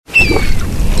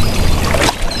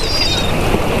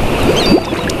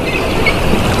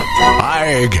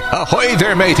Ahoy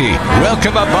there, matey.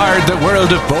 Welcome aboard the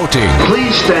world of boating.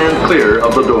 Please stand clear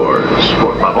of the doors.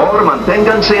 Por favor,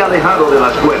 manténganse alejado de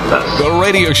las puertas. The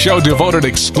radio show devoted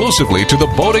exclusively to the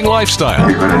boating lifestyle.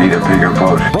 You're going to need a bigger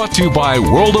boat. Brought to you by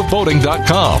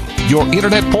worldofboating.com, your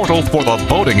internet portal for the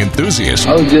boating enthusiast.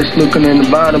 I was just looking into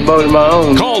buying a boat of my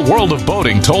own. Call World of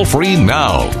Boating toll-free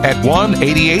now at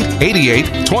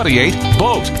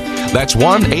 1-8888-28-BOAT. That's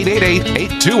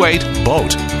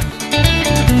 1-888-828-BOAT.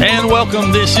 And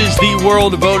welcome. This is the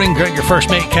World of Boating. Greg, your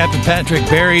first mate, Captain Patrick,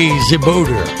 Barry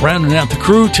Ziboder, rounding out the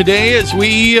crew today as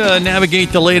we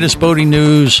navigate the latest boating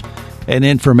news and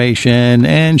information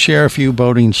and share a few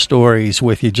boating stories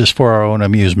with you just for our own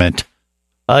amusement.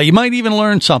 You might even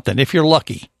learn something if you're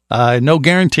lucky. No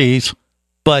guarantees,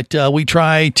 but we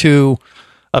try to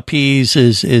appease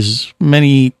as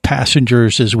many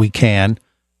passengers as we can.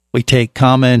 We take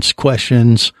comments,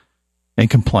 questions, and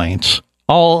complaints,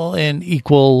 all in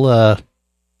equal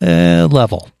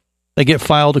level. They get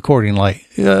filed accordingly.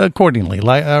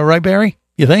 Right, Barry?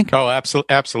 You think? Oh,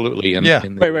 absolutely. Yeah.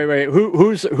 Wait.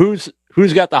 Who's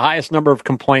got the highest number of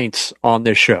complaints on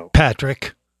this show?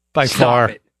 Patrick, by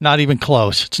far. Not even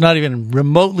close. It's not even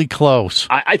remotely close.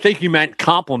 I think you meant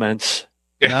compliments.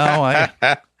 No, I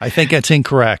think that's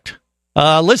incorrect.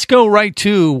 Let's go right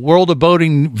to World of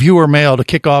Boating viewer mail to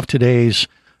kick off today's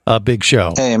big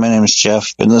show. Hey, my name is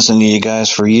Jeff. Been listening to you guys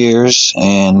for years,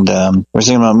 and we're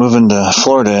thinking about moving to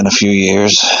Florida in a few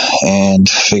years, and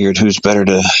figured who's better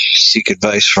to seek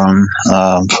advice from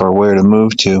for where to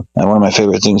move to. And one of my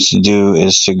favorite things to do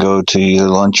is to go to either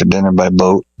lunch or dinner by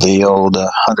boat. The old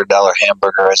 $100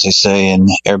 hamburger, as they say in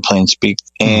airplane speak.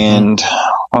 And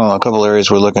a couple areas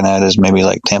we're looking at is maybe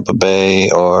like Tampa Bay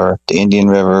or the Indian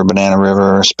River, Banana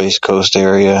River, Space Coast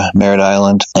area, Merritt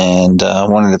Island. And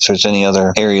wondered if there's any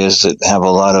other areas that have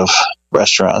a lot of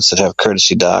restaurants that have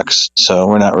courtesy docks. So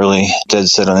we're not really dead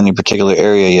set on any particular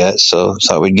area yet. So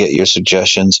thought we'd get your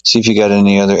suggestions. See if you got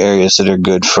any other areas that are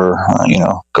good for,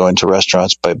 going to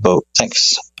restaurants by boat.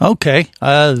 Thanks. Okay.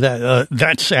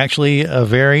 That's actually a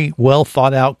very well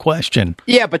thought out question.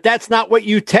 Yeah, but that's not what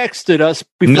you texted us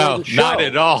before the show. Not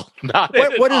at all. Not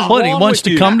what, at what all. is He wants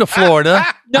to come to Florida.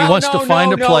 He wants to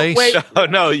find a place.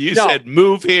 You said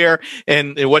move here,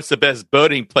 and what's the best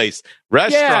boating place?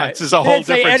 Restaurants is a whole different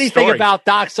story. Didn't say anything about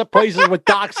places with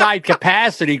dockside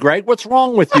capacity, Greg. What's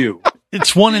wrong with you?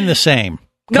 It's one and the same.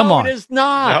 Come on. It is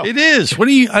not. No. It is.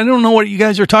 I don't know what you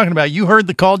guys are talking about. You heard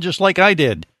the call just like I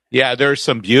did. Yeah, there's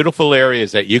some beautiful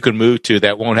areas that you can move to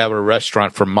that won't have a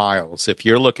restaurant for miles. If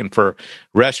you're looking for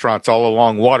restaurants all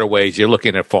along waterways, you're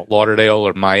looking at Fort Lauderdale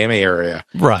or Miami area.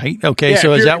 Right. Okay.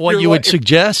 So is that what you would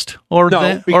suggest or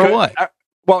what?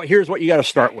 Well, here's what you got to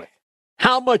start with.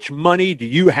 How much money do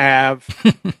you have?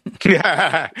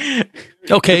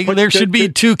 Okay, there should be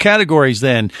two categories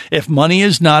then. If money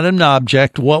is not an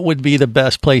object, what would be the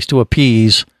best place to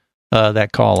appease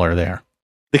that caller there?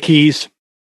 The Keys.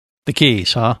 The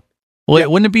Keys, huh? Well, yeah.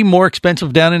 Wouldn't it be more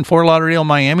expensive down in Fort Lauderdale,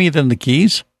 Miami than the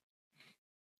Keys?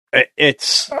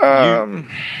 It's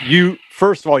you.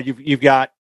 First of all, you've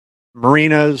got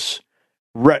marinas,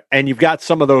 and you've got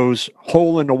some of those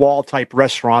hole in the wall type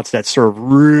restaurants that serve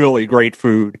really great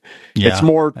food. Yeah, it's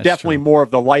definitely more of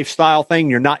the lifestyle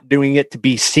thing. You're not doing it to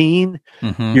be seen.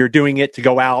 Mm-hmm. You're doing it to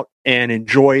go out and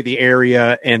enjoy the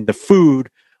area and the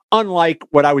food. Unlike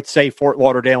what I would say Fort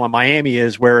Lauderdale and Miami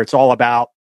is, where it's all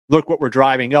about, look what we're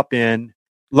driving up in,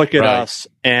 look at us,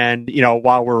 and,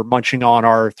 while we're munching on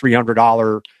our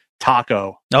 $300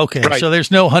 taco. Okay, right. So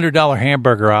there's no $100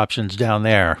 hamburger options down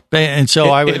there. And so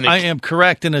I am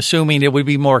correct in assuming it would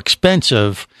be more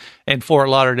expensive in Fort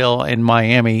Lauderdale and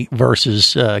Miami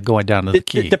versus going down to the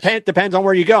Keys. It depends on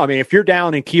where you go. I mean, if you're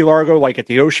down in Key Largo, like at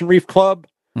the Ocean Reef Club,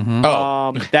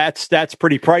 that's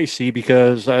pretty pricey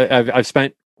because I've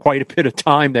spent quite a bit of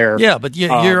time there. Yeah, but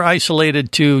you're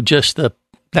isolated to just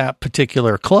that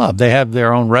particular club. They have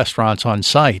their own restaurants on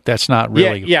site. That's not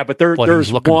really but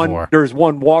there's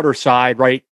one waterside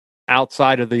right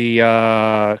outside of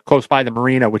the close by the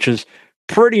marina, which is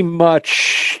pretty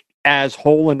much as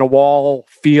hole in the wall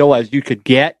feel as you could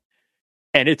get,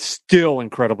 and it's still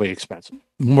incredibly expensive.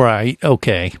 Right.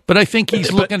 Okay. But I think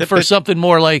he's looking for something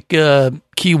more like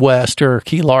Key West or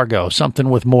Key Largo, something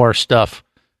with more stuff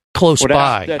close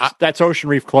by. That's Ocean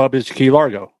Reef Club is Key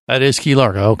Largo. That is Key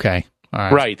Largo. Okay. All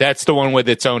right. Right. That's the one with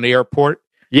its own airport.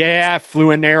 Yeah. I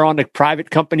flew in there on the private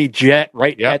company jet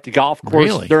at the golf course.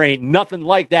 Really? There ain't nothing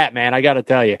like that, man. I got to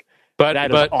tell you.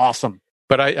 That is awesome.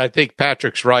 But I think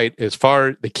Patrick's right. As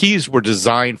far the Keys were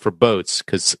designed for boats,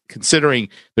 because considering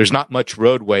there's not much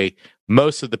roadway,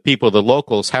 most of the people, the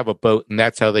locals, have a boat, and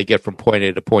that's how they get from point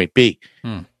A to point B.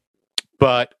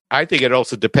 But I think it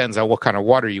also depends on what kind of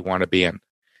water you want to be in.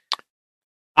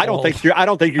 I don't think you're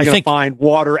going to find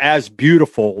water as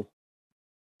beautiful,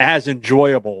 as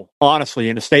enjoyable, honestly,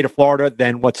 in the state of Florida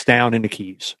than what's down in the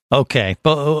Keys. Okay,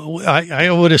 but I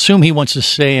would assume he wants to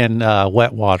stay in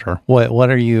wet water.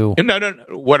 What are you? No.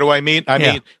 What do I mean? I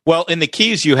mean, well, in the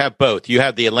Keys you have both. You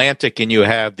have the Atlantic and you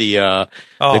have the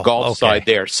Gulf side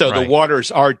there. So the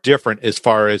waters are different as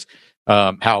far as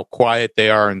how quiet they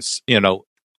are, and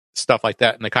stuff like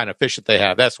that, and the kind of fish that they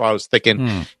have. That's why I was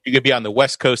thinking you could be on the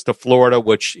west coast of Florida,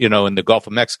 which in the Gulf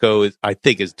of Mexico I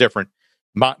think is different.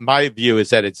 My view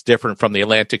is that it's different from the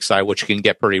Atlantic side, which can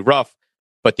get pretty rough.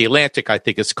 But the Atlantic, I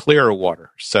think, is clearer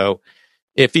water. So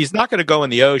if he's not going to go in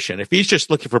the ocean, if he's just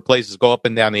looking for places to go up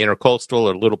and down the intercoastal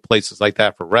or little places like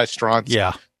that for restaurants,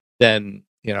 then,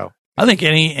 I think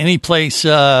any place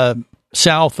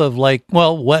south of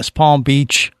West Palm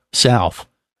Beach south.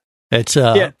 It's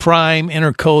a prime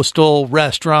intercoastal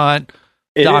restaurant,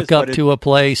 dock up to a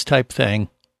place type thing.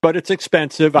 But it's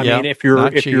expensive. I mean, if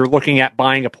you're looking at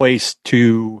buying a place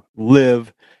to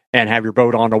live and have your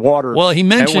boat on the water. Well, he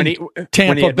mentioned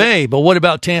Tampa Bay, but what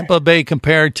about Tampa Bay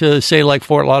compared to, say, like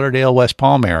Fort Lauderdale, West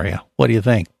Palm area? What do you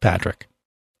think, Patrick?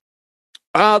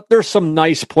 There's some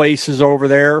nice places over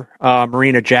there,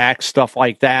 Marina Jack, stuff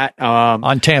like that.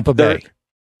 On Tampa Bay.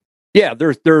 Yeah,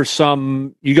 there's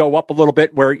some. You go up a little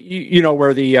bit where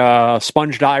where the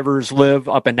sponge divers live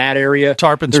up in that area.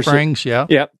 Tarpon Springs,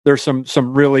 yeah. There's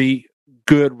some really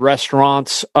good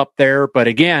restaurants up there, but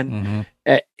again,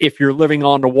 if you're living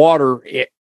on the water,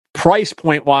 price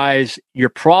point wise, you're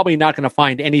probably not going to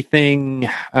find anything.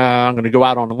 I'm going to go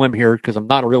out on a limb here because I'm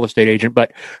not a real estate agent,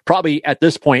 but probably at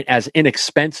this point as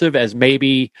inexpensive as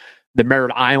maybe the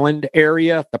Merritt Island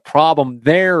area. The problem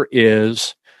there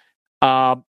is.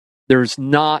 There's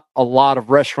not a lot of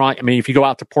restaurant. I mean, if you go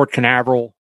out to Port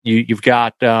Canaveral, you've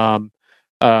got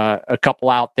a couple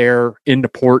out there in the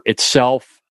port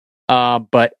itself.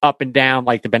 But up and down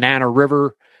like the Banana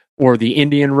River or the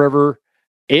Indian River,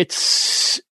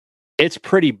 it's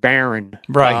pretty barren.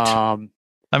 Right.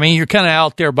 I mean, you're kind of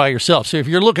out there by yourself. So if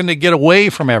you're looking to get away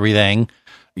from everything,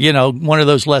 one of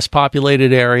those less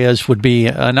populated areas would be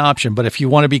an option. But if you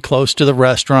want to be close to the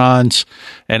restaurants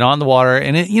and on the water,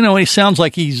 and it sounds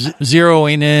like he's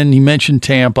zeroing in. He mentioned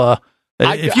Tampa.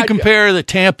 If you compare the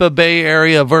Tampa Bay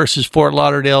area versus Fort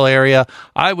Lauderdale area,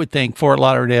 I would think Fort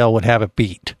Lauderdale would have it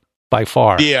beat by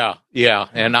far. Yeah.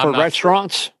 And for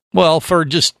restaurants. Well, for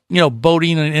just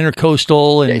boating and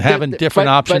intercoastal and having different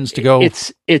options to go,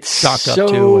 it's dock up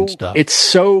to and stuff. It's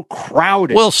so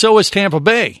crowded. Well, so is Tampa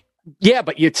Bay. Yeah,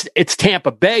 but it's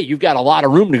Tampa Bay. You've got a lot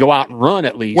of room to go out and run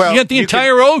at least. Well, you got the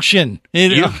entire ocean.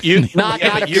 Not if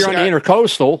you're on the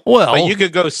intercoastal. Well, but you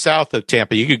could go south of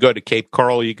Tampa. You could go to Cape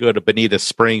Coral. You could go to Bonita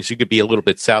Springs. You could be a little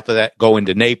bit south of that, go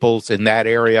into Naples in that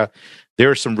area.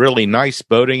 There are some really nice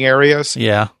boating areas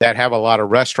that have a lot of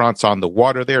restaurants on the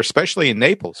water there, especially in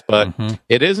Naples, but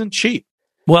it isn't cheap.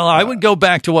 Well, I would go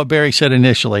back to what Barry said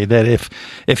initially, that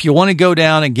if you want to go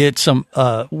down and get some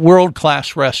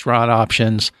world-class restaurant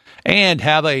options and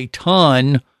have a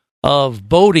ton of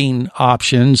boating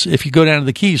options, if you go down to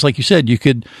the Keys, like you said, you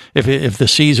could, if the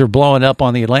seas are blowing up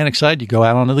on the Atlantic side, you go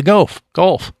out onto the Gulf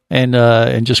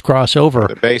and just cross over.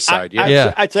 The Bay side,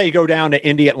 I'd say you go down to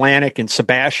Indy Atlantic and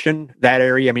Sebastian, that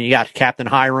area. I mean, you got Captain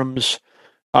Hiram's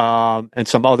and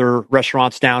some other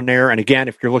restaurants down there. And again,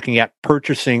 if you're looking at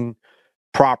purchasing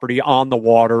property on the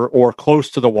water or close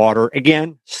to the water,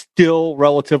 again, still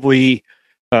relatively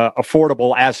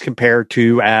affordable as compared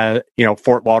to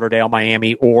Fort Lauderdale,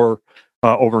 Miami, or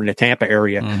over in the Tampa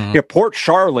area. Port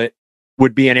Charlotte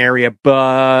would be an area,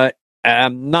 but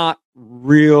I'm not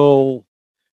real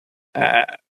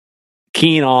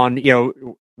keen on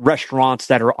restaurants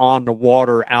that are on the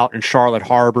water out in Charlotte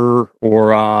Harbor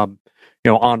or on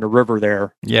the river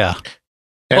there. Yeah.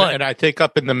 And I think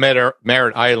up in the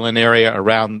Merritt Island area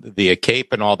around the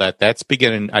Cape and all that, that's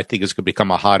beginning, I think, is going to become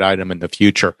a hot item in the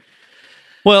future.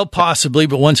 Well, possibly,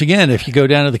 but once again, if you go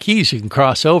down to the Keys, you can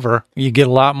cross over. You get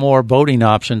a lot more boating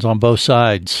options on both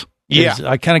sides. Yeah.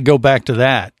 I kind of go back to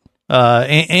that.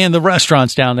 And the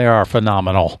restaurants down there are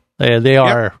phenomenal. They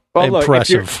are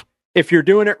impressive. Look, if you're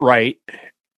doing it right,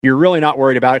 you're really not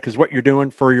worried about it because what you're doing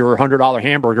for your $100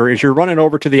 hamburger is you're running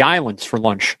over to the islands for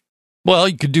lunch. Well,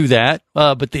 you could do that,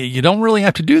 but you don't really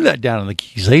have to do that down in the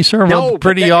Keys. They serve a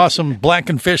pretty awesome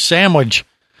blackened fish sandwich.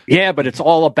 Yeah, but it's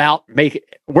all about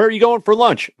where are you going for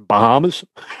lunch? Bahamas.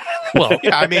 Well,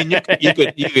 I mean, you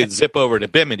could zip over to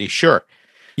Bimini, sure.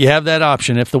 You have that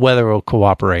option if the weather will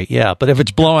cooperate, yeah. But if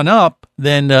it's blowing up,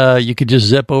 then you could just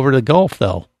zip over to the Gulf,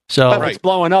 though. So if it's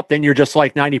blowing up, then you're just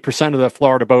like 90% of the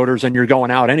Florida boaters, and you're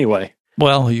going out anyway.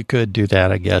 Well, you could do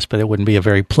that, I guess, but it wouldn't be a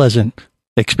very pleasant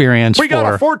experience. We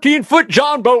got a 14-foot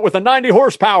John boat with a 90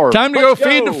 horsepower. Time to go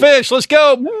feed the fish. Let's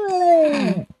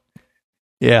go.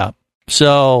 Yeah.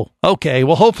 So, okay.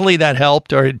 Well, hopefully that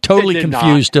helped, or it totally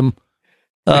confused him.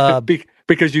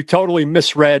 Because you totally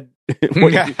misread.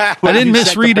 I didn't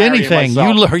misread anything.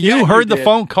 You heard the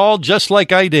phone call just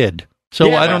like I did.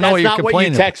 So I don't know what you're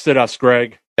complaining about. That's not what you texted us,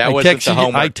 Greg. That was the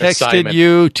homework I texted assignment.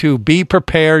 you to be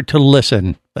prepared to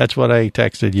listen. That's what I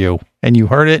texted you. And you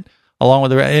heard it along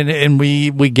with and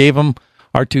we gave them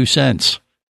our 2 cents,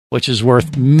 which is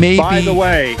worth maybe one. By the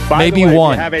way,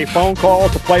 we have a phone call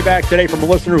to play back today from a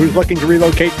listener who's looking to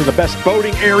relocate to the best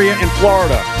boating area in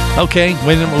Florida. Okay,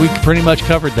 we pretty much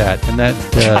covered that in that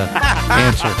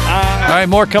answer. All right,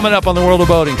 more coming up on the World of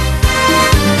Boating.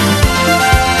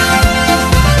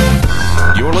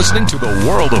 You're listening to the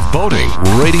World of Boating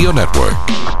Radio Network.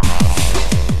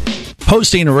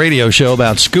 Hosting a radio show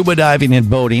about scuba diving and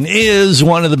boating is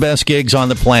one of the best gigs on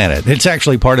the planet. It's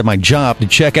actually part of my job to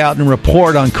check out and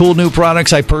report on cool new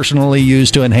products I personally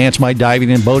use to enhance my diving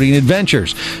and boating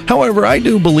adventures. However, I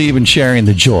do believe in sharing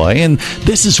the joy, and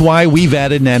this is why we've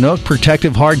added Nanook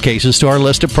protective hard cases to our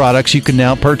list of products you can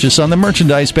now purchase on the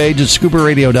merchandise page at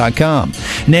scubaradio.com.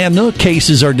 Nanook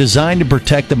cases are designed to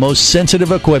protect the most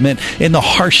sensitive equipment in the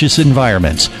harshest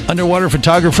environments. Underwater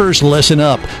photographers, listen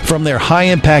up. From their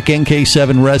high-impact NK7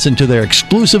 resin to their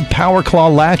exclusive Power Claw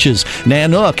latches,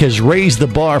 Nanook has raised the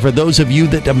bar for those of you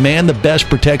that demand the best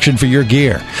protection for your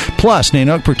gear. Plus,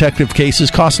 Nanook protective cases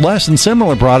cost less than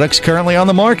similar products currently on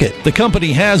the market. The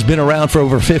company has been around for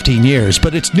over 15 years,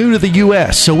 but it's new to the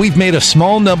U.S., so we've made a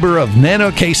small number of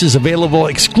Nanook cases available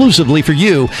exclusively for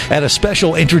you at a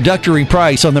special introductory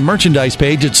price on the merchandise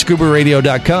page at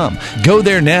scubaradio.com. Go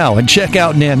there now and check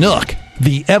out Nanook,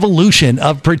 the evolution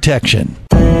of protection.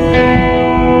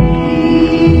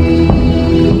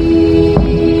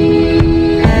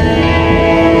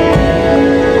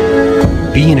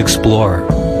 Be an explorer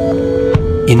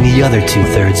in the other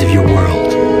 2/3 of your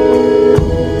world.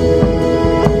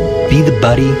 Be the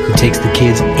buddy who takes the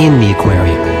kids in the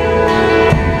aquarium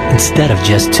instead of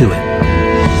just to it.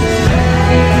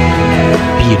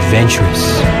 Be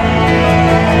adventurous.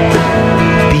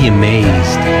 Be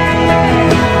amazed.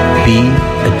 Be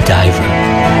a diver.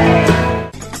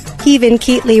 Even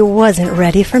Keatley wasn't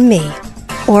ready for me,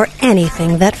 or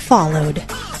anything that followed.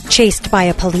 Chased by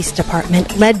a police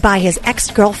department led by his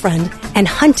ex-girlfriend and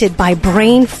hunted by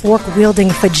brain fork-wielding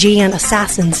Fijian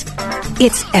assassins,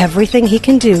 it's everything he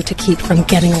can do to keep from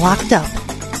getting locked up,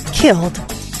 killed,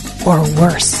 or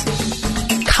worse.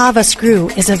 Kava Screw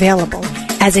is available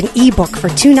as an ebook for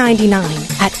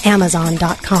 $2.99 at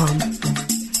Amazon.com.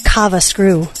 Kava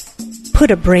Screw.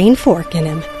 Put a brain fork in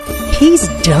him. He's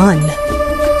done.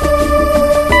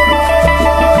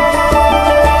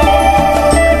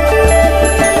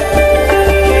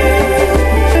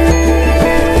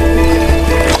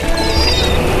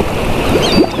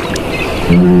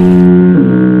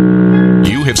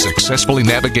 You have successfully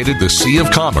navigated the Sea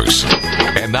of Commerce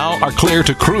and now are clear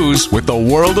to cruise with the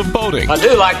World of Boating. I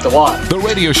do like the water. The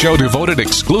radio show devoted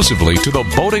exclusively to the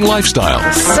boating lifestyle.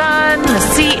 The sun, the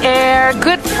sea air,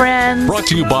 good friends. Brought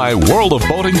to you by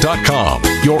worldofboating.com,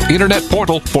 your internet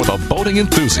portal for the boating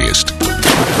enthusiast.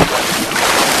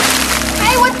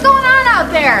 Hey, what's going on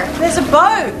out there? There's a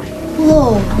boat.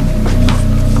 Whoa.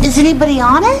 Is anybody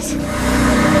on it?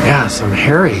 Yeah, some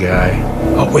hairy guy.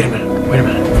 Oh, wait a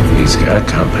minute. He's got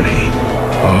company.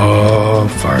 Oh,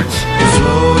 farts.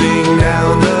 Floating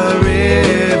down the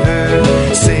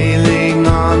river, sailing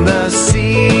on the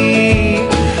sea,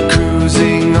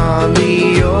 cruising on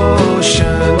the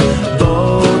ocean,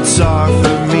 boats are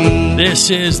for me.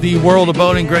 This is the World of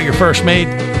Boating. Greg, your first mate,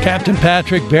 Captain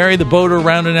Patrick, Barry the boater,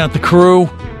 rounding out the crew.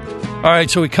 All right,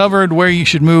 so we covered where you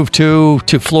should move to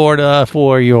Florida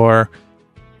for your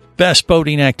best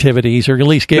boating activities, or at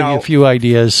least gave you a few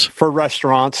ideas. For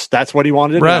restaurants, that's what he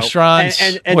wanted to know. Restaurants,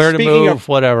 and where to move,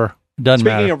 whatever. Doesn't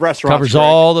matter. Speaking of restaurants, covers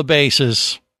all the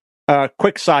bases.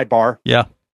 Quick sidebar. Yeah.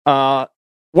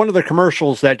 One of the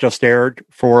commercials that just aired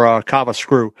for Kava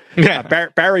Screw,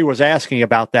 Barry was asking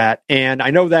about that, and I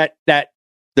know that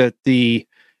the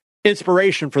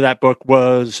inspiration for that book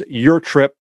was your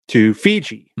trip to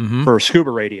Fiji for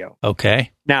Scuba Radio. Okay.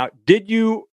 Now, did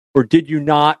you or did you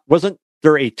not? Wasn't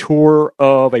there a tour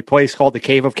of a place called the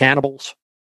Cave of Cannibals?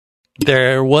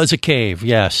 There was a cave,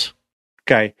 yes.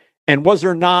 Okay. And was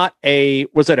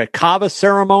it a kava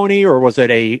ceremony, or was it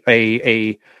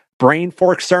a brain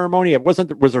fork ceremony? Was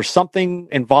there something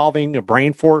involving a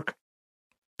brain fork?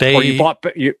 Or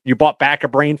you bought back a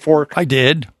brain fork? I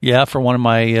did, yeah, for one of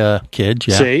my kids,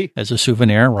 yeah. See? As a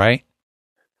souvenir, right?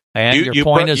 And your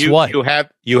point is what?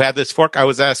 You have this fork? I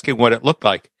was asking what it looked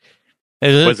like.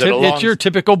 It's your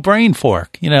typical brain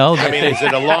fork, you know. I mean, is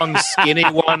it a long, skinny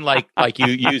one like you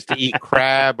used to eat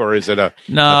crab, or is it a?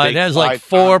 No, it has like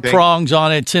 4 prongs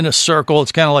on it. It's in a circle.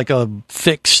 It's kind of like a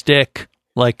thick stick,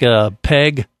 like a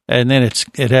peg, and then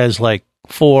it has like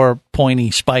 4 pointy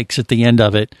spikes at the end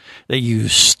of it that you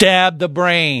stab the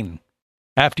brain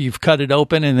after you've cut it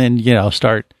open, and then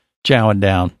start chowing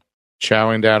down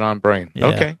on brain. Yeah.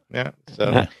 Okay, yeah.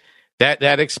 So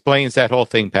that explains that whole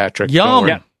thing, Patrick. Yum.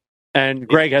 Yeah. And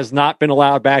Greg has not been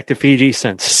allowed back to Fiji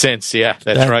since. Yeah,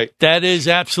 that's right. That is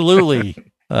absolutely.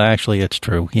 Actually, it's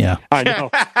true. Yeah, I know.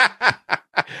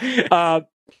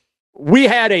 We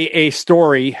had a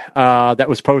story that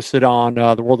was posted on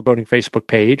the World of Boating Facebook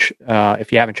page.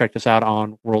 If you haven't checked us out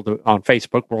on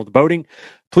Facebook, World of Boating,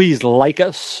 please like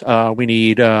us. We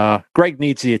need Greg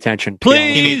needs the attention.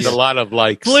 Please, he needs a lot of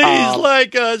likes. Please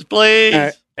like us,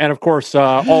 please. And of course,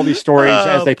 all these stories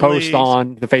as they post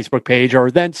on the Facebook page are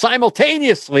then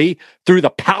simultaneously through the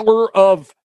power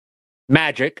of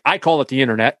magic. I call it the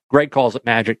internet. Greg calls it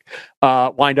magic.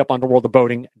 Wind up on the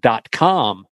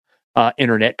worldofboating.com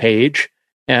internet page,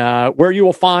 where you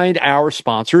will find our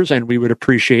sponsors, and we would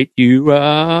appreciate you,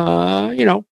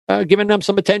 giving them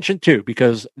some attention too,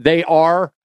 because they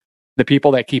are the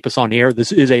people that keep us on the air.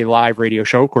 This is a live radio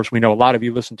show. Of course, we know a lot of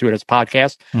you listen to it as a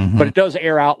podcast, but it does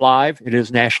air out live. It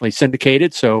is nationally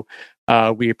syndicated, so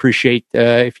we appreciate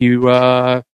if you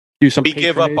do some. We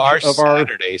give up our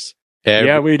Saturdays.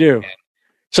 Yeah, we do.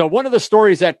 So one of the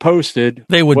stories that posted,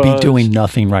 they would be doing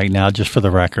nothing right now, just for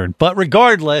the record. But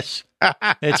regardless,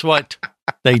 it's what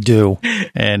they do.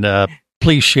 And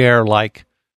please share, like,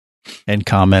 and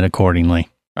comment accordingly.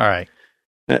 All right.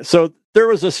 So there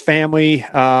was this family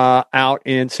out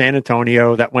in San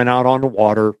Antonio that went out on the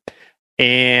water,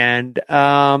 and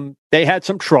they had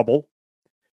some trouble,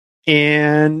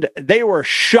 and they were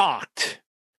shocked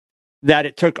that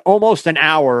it took almost an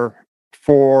hour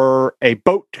for a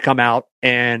boat to come out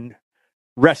and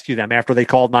rescue them after they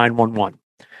called 911.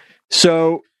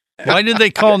 So why did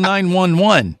they call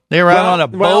 911? They were out on a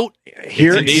boat?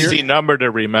 It's an easy number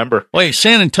to remember. Wait,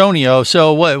 San Antonio.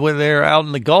 So what, were they out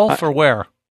in the Gulf or where?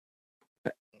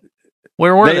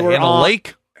 Where were they? In a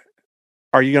lake?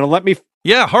 Are you going to let me?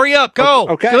 Yeah, hurry up. Go.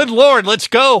 Okay. Good Lord. Let's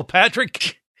go,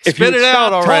 Patrick. Spit it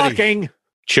out already. Talking.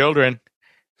 Children.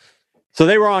 So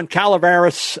they were on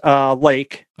Calaveras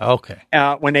Lake. Okay.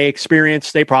 When they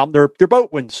experienced a problem, their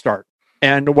boat wouldn't start,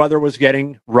 and the weather was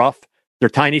getting rough. Their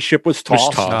tiny ship was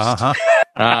tossed.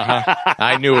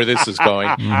 I knew where this was going.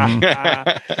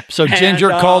 So Ginger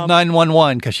called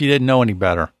 911 because she didn't know any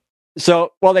better.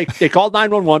 So, they called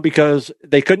 911 because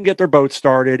they couldn't get their boat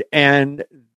started, and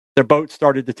their boat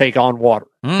started to take on water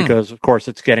because, of course,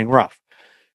 it's getting rough.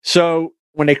 So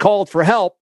when they called for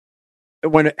help,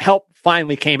 when help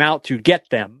finally came out to get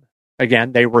them,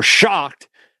 again, they were shocked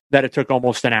that it took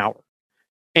almost an hour.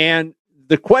 And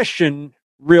the question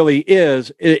really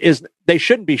is they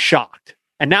shouldn't be shocked.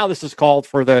 And now this is called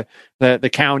for the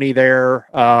county there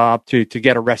to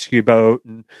get a rescue boat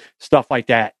and stuff like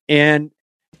that. And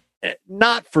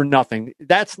not for nothing.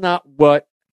 That's not what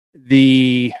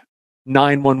the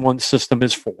 911 system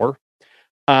is for.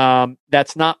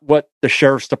 That's not what the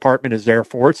sheriff's department is there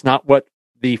for. It's not what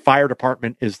the fire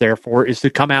department is there for, is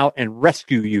to come out and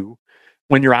rescue you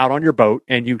when you're out on your boat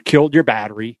and you killed your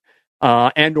battery,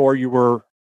 and or you were,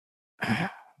 I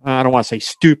don't want to say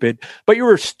stupid, but you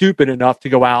were stupid enough to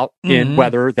go out in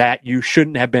weather that you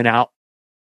shouldn't have been out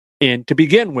in to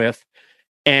begin with.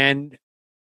 And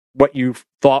what you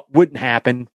thought wouldn't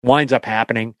happen winds up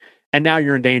happening. And now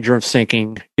you're in danger of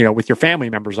sinking, with your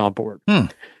family members on board.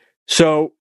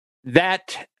 So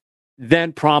that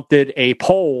then prompted a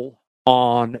poll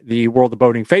on the World of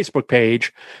Boating Facebook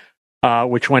page,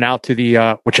 which went out to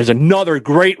the, which is another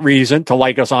great reason to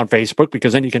like us on Facebook,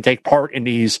 because then you can take part in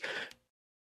these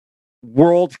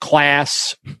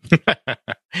world-class,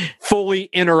 fully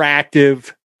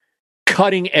interactive,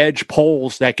 cutting-edge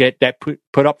polls that get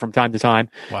put up from time to time.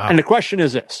 Wow. And the question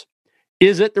is this: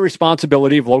 is it the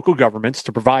responsibility of local governments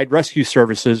to provide rescue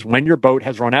services when your boat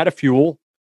has run out of fuel,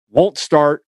 won't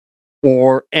start,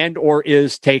 or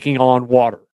is taking on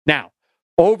water? Now,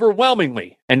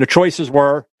 overwhelmingly, and the choices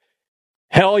were,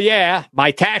 hell yeah,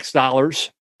 my tax dollars,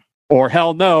 or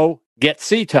hell no, get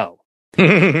sea tow.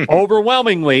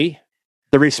 Overwhelmingly,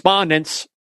 the respondents,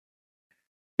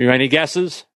 you have any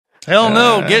guesses? Hell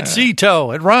no, get sea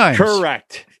tow. It rhymes.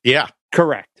 Correct. Yeah.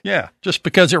 Correct. Yeah, just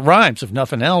because it rhymes, if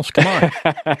nothing else. Come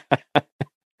on.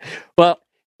 Well,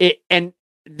 and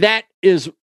that is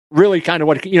really kind of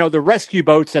what, the rescue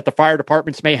boats that the fire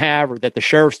departments may have or that the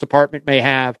sheriff's department may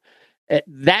have,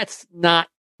 that's not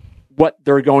what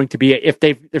they're going to be. If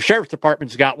the sheriff's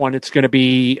department's got one, it's going to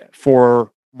be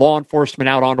for law enforcement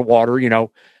out on the water,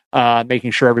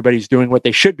 making sure everybody's doing what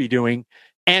they should be doing,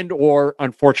 and or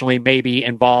unfortunately maybe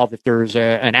involved if there's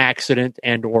an accident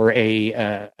and or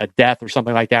a death or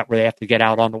something like that where they have to get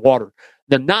out on the water.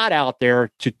 They're not out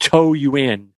there to tow you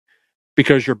in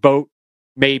because your boat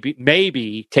may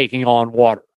be taking on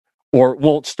water or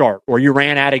won't start or you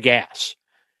ran out of gas.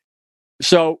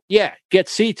 So yeah, get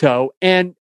sea tow.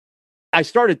 And I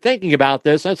started thinking about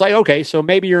this, and it's like, okay, so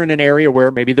maybe you're in an area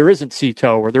where maybe there isn't sea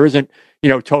tow or there isn't,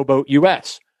 Towboat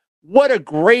US. What a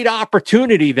great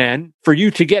opportunity then for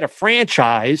you to get a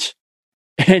franchise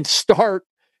and start,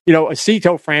 a sea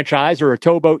tow franchise or a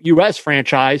Towboat US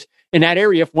franchise in that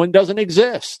area if one doesn't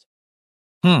exist.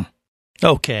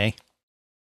 Okay.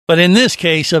 But in this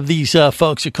case of these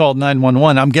folks who called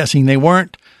 911, I'm guessing they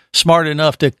weren't smart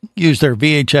enough to use their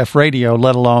VHF radio,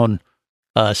 let alone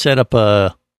set up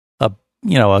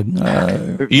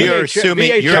you're assuming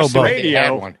they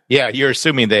had one. Yeah, you're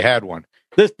assuming they had one.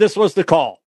 This was the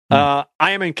call. I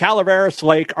am in Calaveras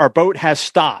Lake. Our boat has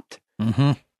stopped.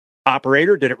 Mm-hmm.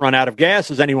 Operator, did it run out of gas?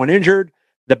 Is anyone injured?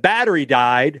 The battery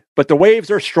died, but the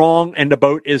waves are strong and the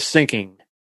boat is sinking.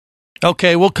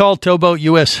 Okay, we'll call Towboat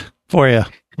US for you.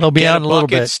 They'll be out in a little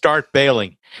bit. Start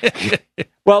bailing.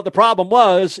 Well, the problem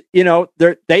was, they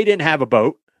didn't have a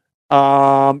boat.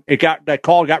 That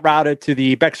call got routed to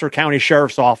the Bexar County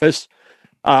Sheriff's Office.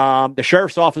 The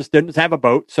Sheriff's Office didn't have a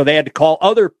boat, so they had to call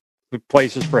other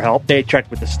places for help. They checked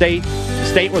with the state. The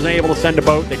state wasn't able to send a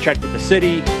boat. They checked with the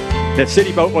city. The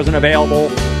city boat wasn't available.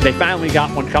 They finally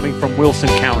got one coming from Wilson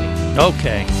County.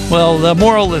 Okay. Well, the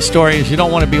moral of the story is you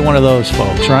don't want to be one of those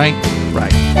folks, right?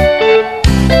 Right.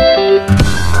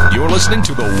 You're listening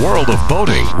to the World of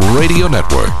Boating Radio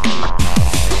Network.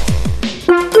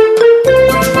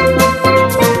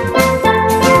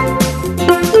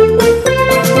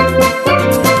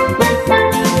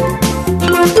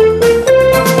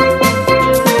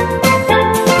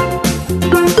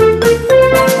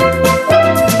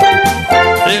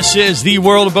 This is the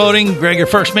World of Boating. Greg, your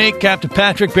first mate, Captain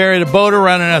Patrick, Barry the boater,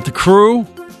 rounding out the crew.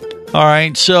 All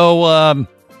right, so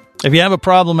if you have a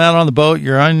problem out on the boat,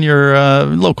 you're on your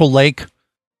local lake,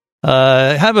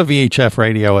 have a VHF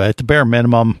radio at the bare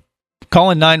minimum.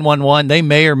 Calling 911, they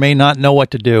may or may not know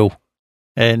what to do.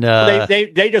 And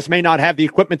they just may not have the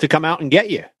equipment to come out and get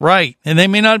you. Right, and they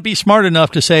may not be smart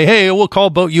enough to say, hey, we'll call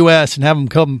Boat US and have them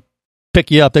come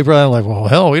pick you up. They're probably like, well,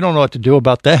 hell, we don't know what to do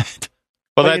about that.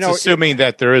 Well, that's assuming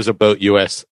that there is a Boat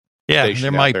US. Yeah,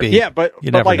 there might be. Yeah, but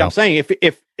like know. I'm saying,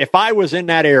 if I was in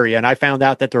that area and I found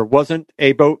out that there wasn't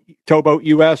a Towboat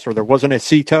US or there wasn't a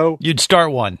sea tow, you'd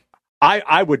start one.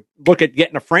 I would look at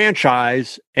getting a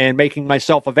franchise and making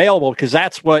myself available, because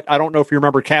that's what, I don't know if you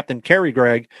remember Captain Kerry,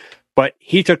 Greg, but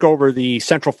he took over the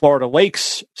Central Florida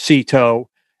Lakes sea tow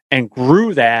and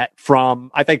grew that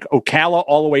from, I think, Ocala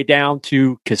all the way down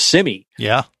to Kissimmee.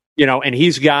 Yeah. And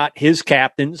he's got his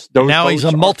captains. Now he's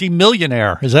a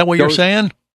multimillionaire. Is that what you're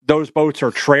saying? Those boats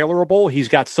are trailerable. He's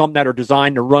got some that are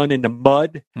designed to run into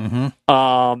mud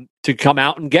to come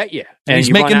out and get you. And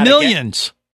he's making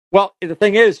millions. Well, the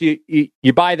thing is,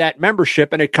 you buy that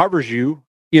membership and it covers you,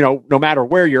 no matter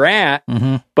where you're at.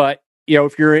 Mm-hmm. But,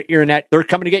 if you're in that, they're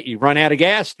coming to get you. Run out of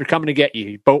gas, they're coming to get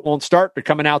you. Boat won't start, they're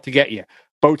coming out to get you.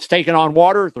 Boat's taking on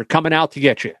water, they're coming out to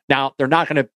get you. Now, they're not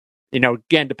going to,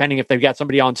 again, depending if they've got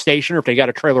somebody on station or if they got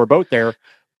a trailer boat there,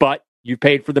 but you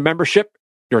paid for the membership,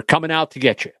 they're coming out to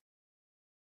get you.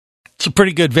 It's a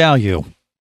pretty good value.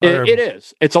 It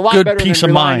is. It's a lot better than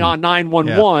relying on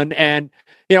 911. Yeah. And,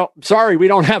 sorry, we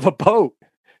don't have a boat.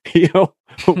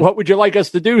 What would you like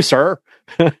us to do, sir?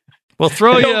 We'll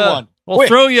throw you a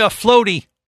floaty.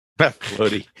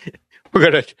 Floaty.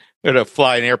 We're gonna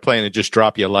fly an airplane and just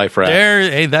drop you a life raft.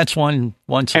 Hey, that's one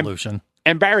solution.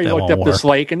 And Barry looked up this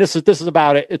lake, and this is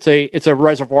about it. It's a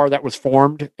reservoir that was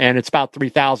formed, and it's about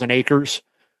 3,000 acres.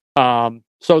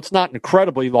 So it's not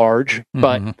incredibly large,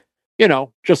 but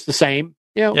just the same.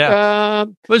 But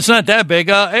it's not that big.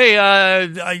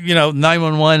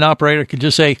 911 operator could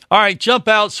just say, "All right, jump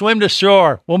out, swim to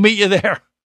shore. We'll meet you there."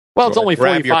 Well, it's only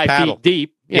 45 feet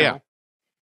deep. Yeah.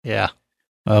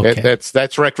 Okay.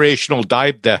 That's recreational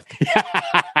dive death.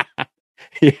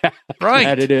 Yeah, right.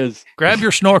 That it is. Grab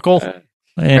your snorkel,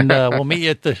 and we'll meet you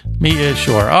at the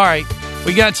shore. All right,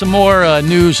 we got some more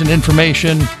news and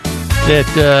information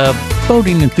that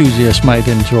boating enthusiasts might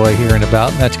enjoy hearing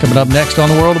about. That's coming up next on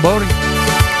the World of Boating.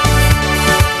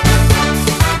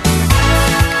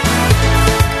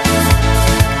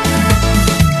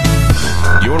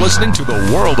 listening to the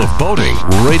World of Boating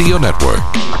Radio Network.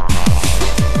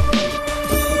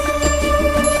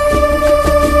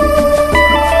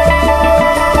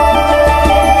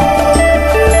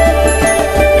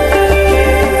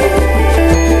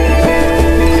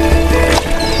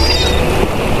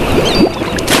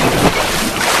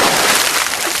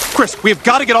 Chris, we have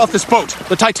got to get off this boat.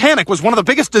 The Titanic was one of the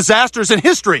biggest disasters in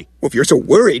history. Well, if you're so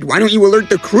worried, why don't you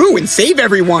alert the crew and save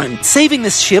everyone? Saving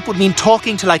this ship would mean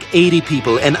talking to like 80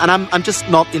 people, and I'm just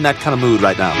not in that kind of mood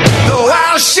right now. The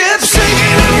wild ship's sinking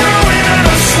and going, and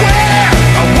I swear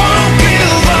I won't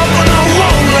give up and I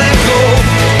won't let go.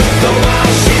 The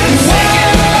wild ship's sinking.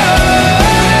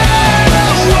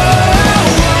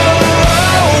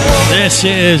 This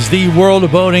is the World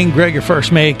of Boating. Greg, your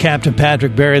first mate, Captain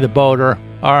Patrick, Barry the boater.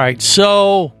 All right,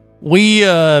 so we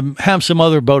have some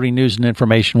other boating news and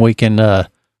information we can,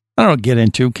 get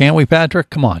into. Can't we, Patrick?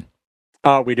 Come on.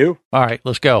 We do. All right,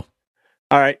 let's go.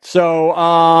 All right, so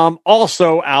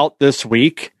also out this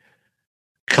week,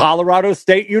 Colorado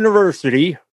State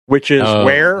University, which is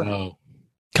where? No.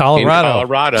 Colorado. In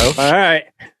Colorado. All right.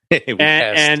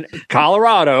 and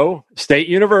Colorado State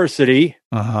University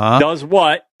does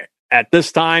what at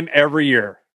this time every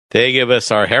year? They give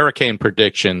us our hurricane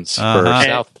predictions for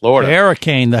South Florida. The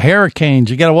Hurricanes.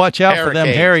 You got to watch out for them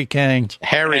Hurricanes.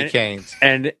 Hurricanes.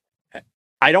 And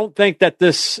I don't think that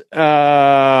this.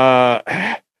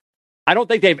 I don't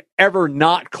think they've ever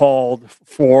not called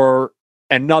for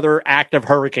another active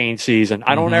hurricane season.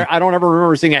 I don't ever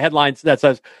remember seeing a headline that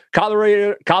says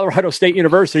Colorado State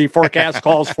University forecast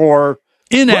calls for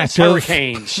inactive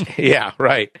hurricanes. Yeah,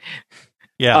 right.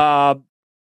 Yeah.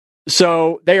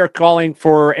 So they are calling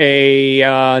for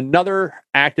another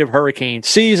active hurricane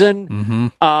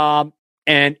season. And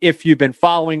if you've been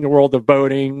following the World of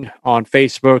Boating on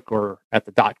Facebook or at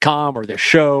the .com or the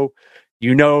show,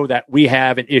 you know that we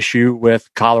have an issue with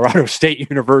Colorado State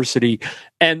University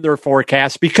and their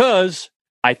forecast because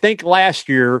I think last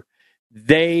year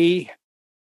they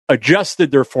adjusted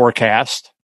their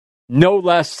forecast no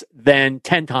less than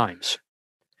 10 times.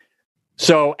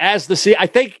 So as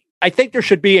I think there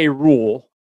should be a rule,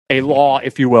 a law,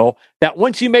 if you will, that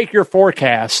once you make your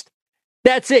forecast,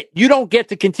 that's it. You don't get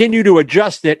to continue to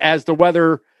adjust it as the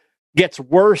weather gets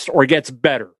worse or gets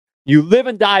better. You live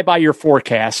and die by your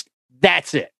forecast.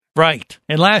 That's it. Right.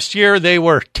 And last year they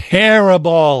were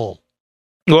terrible.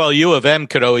 Well, U of M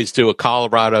could always do a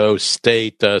Colorado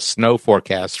State snow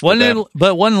forecast for them.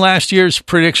 But wasn't last year's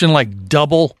prediction like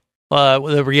double?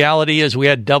 The reality is we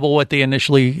had double what they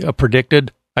initially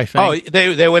predicted. I think. Oh,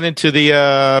 they went into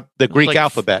the Greek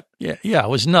alphabet. Yeah, it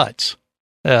was nuts,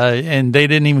 and they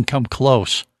didn't even come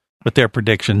close with their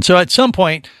prediction. So at some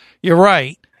point, you're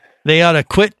right. They ought to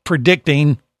quit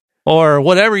predicting, or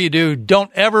whatever you do, don't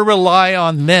ever rely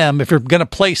on them. If you're going to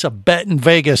place a bet in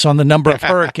Vegas on the number of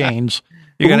hurricanes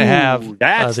you're going to have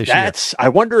this year. I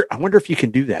wonder if you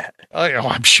can do that.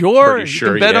 I'm sure you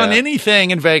can bet on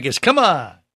anything in Vegas. Come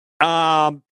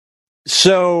on.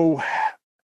 So.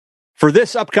 For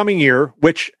this upcoming year,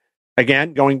 which,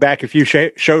 again, going back a few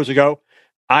shows ago,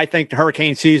 I think the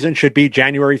hurricane season should be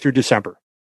January through December.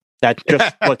 That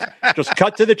let's just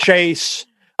cut to the chase.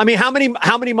 I mean, how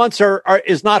many months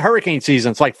is not hurricane season?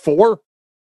 It's like 4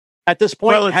 at this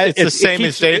point. Well, it's the same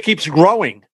as it keeps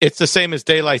growing. It's the same as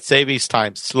daylight savings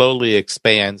time slowly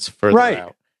expands further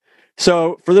out.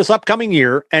 So for this upcoming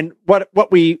year, and what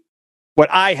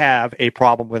I have a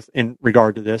problem with in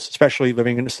regard to this, especially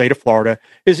living in the state of Florida,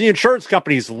 is the insurance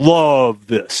companies love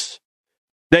this.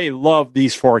 They love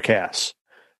these forecasts.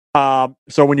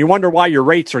 So when you wonder why your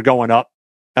rates are going up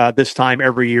this time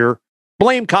every year,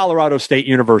 blame Colorado State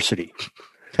University.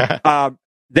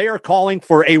 They are calling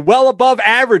for a well above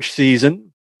average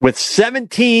season with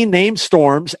 17 named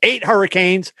storms, 8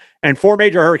 hurricanes, and 4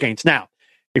 major hurricanes. Now,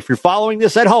 if you're following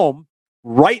this at home,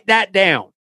 write that down.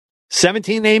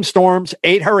 17 named storms,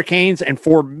 8 hurricanes, and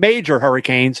 4 major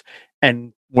hurricanes.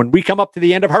 And when we come up to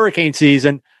the end of hurricane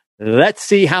season, let's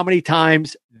see how many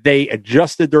times they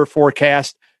adjusted their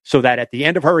forecast so that at the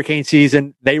end of hurricane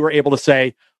season, they were able to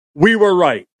say, we were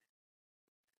right.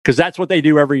 Because that's what they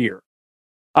do every year.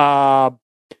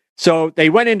 So they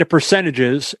went into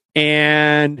percentages,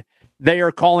 and they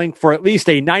are calling for at least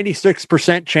a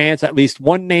 96% chance at least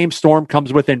one named storm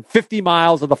comes within 50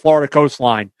 miles of the Florida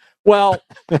coastline. Well,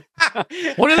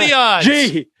 what are the odds?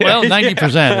 Gee. Well,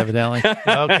 90%, evidently.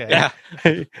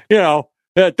 Okay.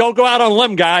 Don't go out on a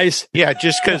limb, guys. Yeah,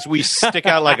 just because we stick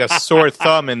out like a sore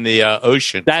thumb in the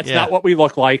ocean. That's not what we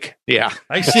look like. Yeah.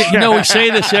 I see. We say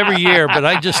this every year, but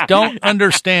I just don't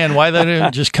understand why they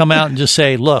don't just come out and just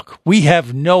say, look, we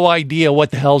have no idea what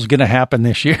the hell's going to happen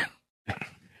this year.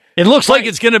 It looks like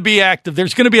it's going to be active.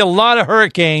 There's going to be a lot of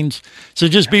hurricanes, so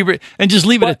just leave it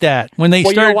at that. When they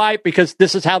start, you know why? Because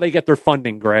this is how they get their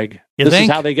funding, Greg. This is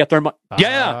how they get their money.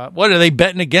 Yeah. What are they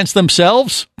betting against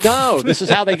themselves? No, this is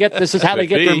how they get. This is how they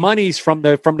get their monies from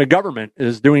the government,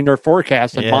 is doing their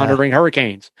forecasts and monitoring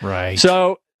hurricanes. Right.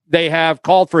 So they have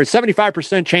called for a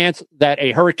 75% chance that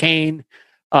a hurricane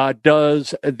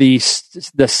does the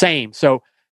same. So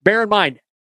bear in mind,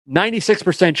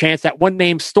 96% chance that one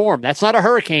named storm. That's not a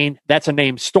hurricane. That's a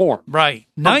named storm. Right.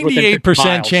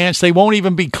 98% chance they won't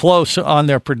even be close on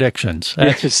their predictions.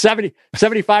 That's a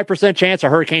 75% chance a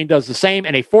hurricane does the same,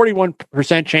 and a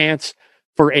 41% chance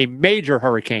for a major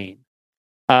hurricane.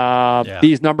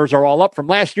 These numbers are all up from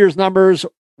last year's numbers,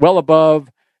 well above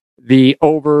the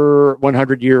over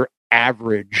 100-year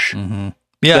average. Mm-hmm.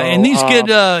 Yeah, so, and these get,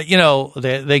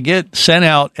 they get sent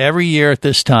out every year at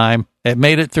this time. It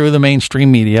made it through the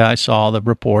mainstream media. I saw the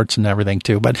reports and everything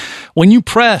too. But when you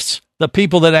press the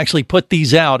people that actually put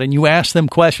these out and you ask them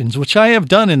questions, which I have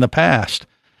done in the past,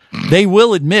 they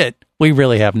will admit we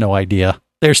really have no idea.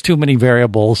 There's too many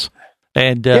variables.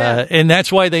 And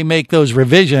that's why they make those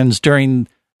revisions during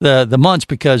the months,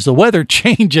 because the weather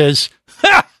changes.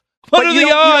 What are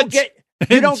the odds?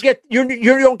 You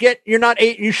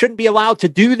shouldn't be allowed to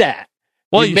do that.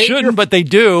 Well, you shouldn't, but they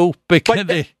do, because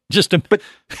they just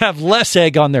have less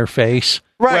egg on their face.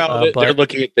 Right. Well, they're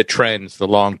looking at the trends, the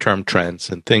long-term trends,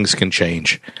 and things can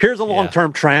change. Here's a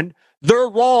long-term trend. They're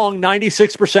wrong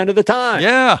 96% of the time.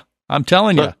 Yeah, I'm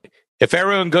telling you. If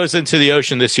everyone goes into the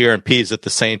ocean this year and pees at the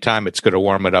same time, it's going to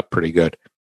warm it up pretty good.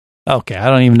 Okay, I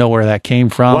don't even know where that came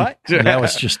from. What? That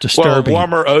was just disturbing. Well,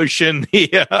 warmer ocean,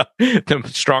 the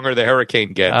stronger the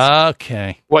hurricane gets.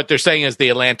 Okay. What they're saying is the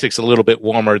Atlantic's a little bit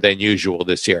warmer than usual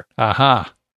this year. Aha.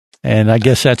 Uh-huh. And I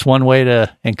guess that's one way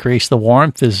to increase the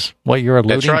warmth, is what you're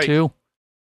alluding to.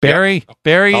 Barry,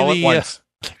 the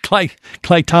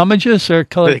climatologist, or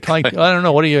I don't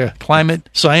know, what are you, climate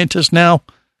scientist now?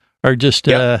 Or just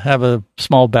have a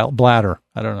small bladder?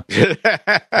 I don't know.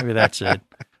 Maybe that's it.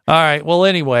 All right. Well,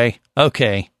 anyway,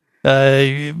 okay.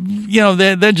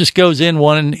 That just goes in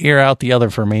one ear out the other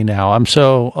for me now. I'm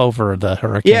so over the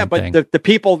hurricane thing. The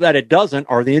people that it doesn't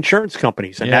are the insurance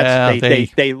companies. And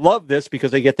they love this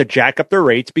because they get to jack up their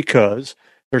rates, because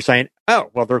they're saying,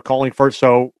 they're calling for,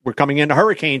 so we're coming into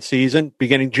hurricane season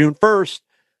beginning June 1st.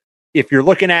 If you're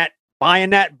looking at buying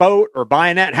that boat or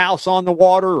buying that house on the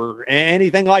water or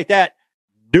anything like that,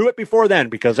 do it before then,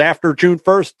 because after June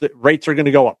 1st, the rates are going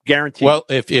to go up, guaranteed. Well,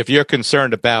 if you're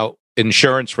concerned about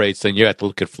insurance rates, then you have to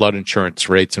look at flood insurance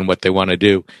rates and what they want to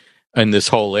do in this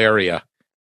whole area.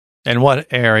 And what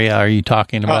area are you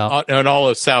talking about? In all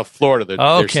of South Florida,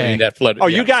 they're saying that flood. Oh,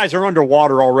 you guys are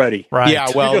underwater already. Right. Yeah,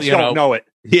 well, you just don't know it.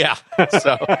 Yeah.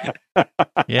 So.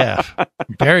 Yeah.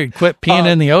 Barry, quit peeing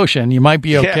in the ocean. You might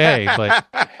be okay, but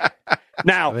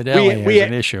now we have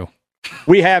an issue.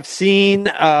 We have seen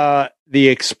the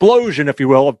explosion, if you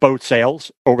will, of boat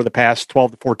sales over the past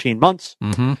 12 to 14 months.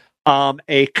 Mm-hmm.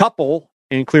 A couple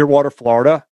in Clearwater,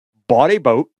 Florida, bought a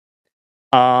boat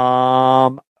a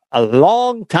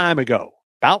long time ago,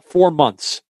 about 4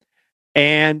 months,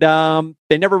 and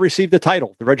they never received the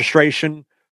title, the registration,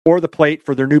 or the plate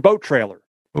for their new boat trailer.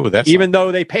 Oh, that's even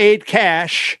though they paid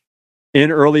cash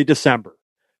in early December.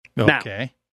 Okay. Now,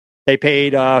 they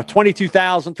paid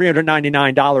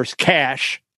 $22,399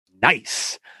 cash.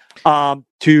 Nice.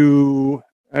 To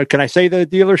can I say the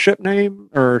dealership name,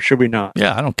 or should we not?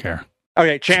 Yeah, I don't care.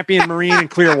 Okay, Champion Marine in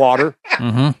Clearwater.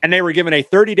 Mm-hmm. And they were given a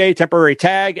 30-day temporary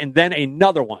tag and then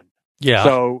another one. Yeah.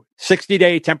 So 60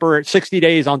 days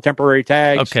on temporary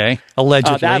tags. Okay.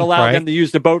 Allegedly. That allowed them to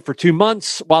use the boat for 2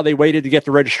 months while they waited to get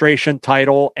the registration,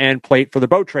 title, and plate for the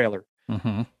boat trailer.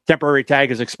 Mm-hmm. Temporary tag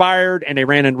is expired, and they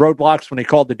ran in roadblocks when they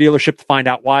called the dealership to find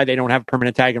out why they don't have a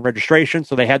permanent tag and registration,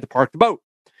 so they had to park the boat.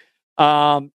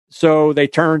 So they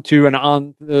turned to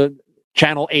an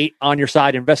Channel 8 On Your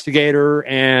Side investigator,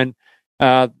 and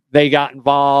they got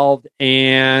involved,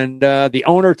 and the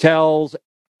owner tells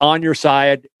On Your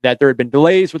Side that there had been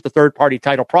delays with the third-party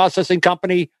title processing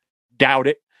company. Doubt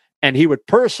it. And he would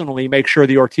personally make sure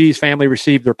the Ortiz family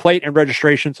received their plate and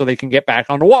registration so they can get back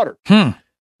on the water.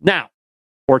 Now,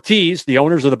 Ortiz, the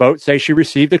owners of the boat, say she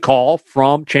received a call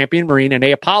from Champion Marine, and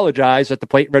they apologize that the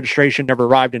plate and registration never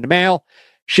arrived in the mail.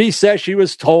 She says she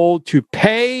was told to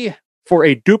pay for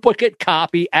a duplicate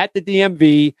copy at the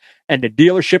DMV, and the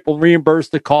dealership will reimburse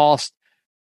the cost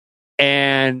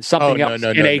and something else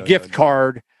in a gift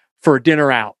card for a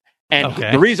dinner out. And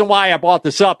the reason why I brought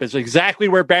this up is exactly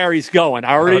where Barry's going.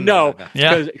 I already know,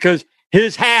 because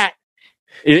his hat's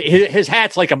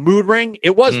like a mood ring.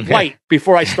 It was white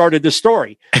before I started this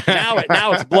story.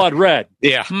 Now it's blood red.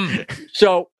 Yeah.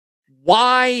 So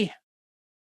why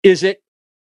is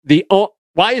the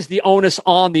onus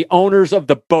on the owners of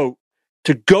the boat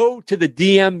to go to the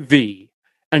DMV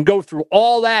and go through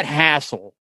all that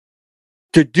hassle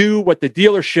to do what the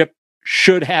dealership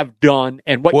should have done,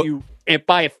 and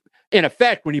in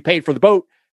effect, when you paid for the boat,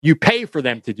 you pay for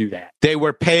them to do that. They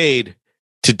were paid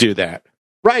to do that.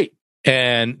 Right.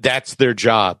 And that's their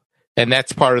job. And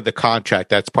that's part of the contract.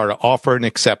 That's part of offer and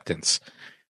acceptance.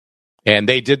 And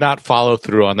they did not follow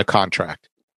through on the contract.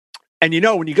 And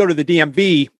when you go to the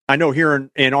DMV, I know here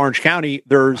in Orange County,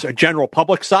 there's a general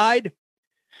public side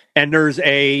and there's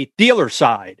a dealer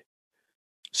side.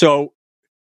 So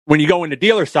when you go into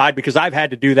dealer side, because I've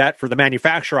had to do that for the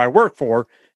manufacturer I work for,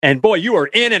 and boy, you are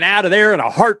in and out of there in a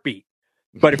heartbeat.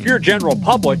 But if you're general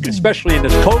public, especially in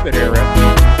this COVID era,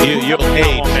 you'll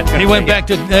hate. They went back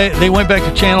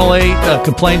to Channel 8,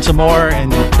 complained some more,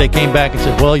 and they came back and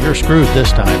said, well, you're screwed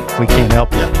this time. We can't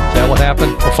help you. Is that what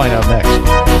happened? We'll find out next.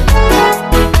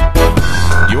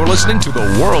 You're listening to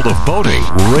the World of Boating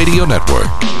Radio Network.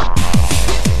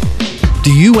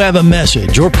 Do you have a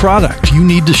message or product you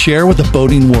need to share with the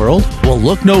boating world? Well,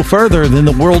 look no further than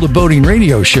the World of Boating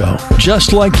radio show.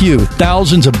 Just like you,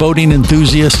 thousands of boating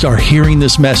enthusiasts are hearing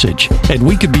this message, and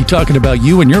we could be talking about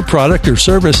you and your product or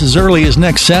service as early as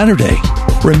next Saturday.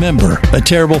 Remember, a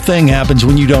terrible thing happens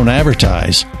when you don't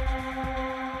advertise.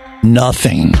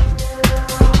 Nothing.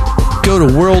 Go to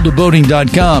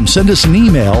worldofboating.com, send us an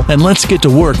email, and let's get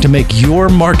to work to make your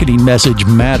marketing message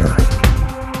matter.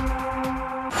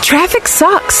 Traffic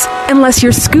sucks, unless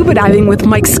you're scuba diving with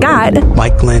Mike Scott.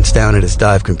 Mike glanced down at his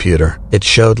dive computer. It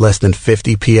showed less than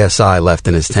 50 PSI left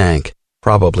in his tank.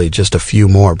 Probably just a few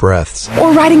more breaths.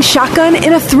 Or riding shotgun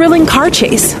in a thrilling car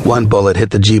chase. One bullet hit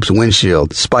the Jeep's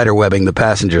windshield, spiderwebbing the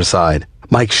passenger side.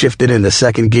 Mike shifted into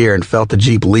second gear and felt the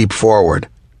Jeep leap forward.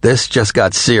 This just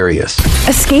got serious.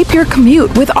 Escape your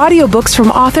commute with audiobooks from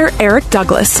author Eric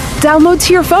Douglas. Download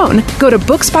to your phone. Go to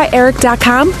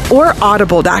booksbyeric.com or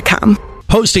audible.com.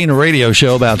 Hosting a radio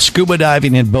show about scuba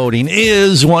diving and boating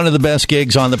is one of the best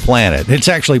gigs on the planet. It's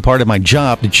actually part of my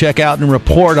job to check out and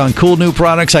report on cool new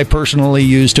products I personally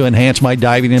use to enhance my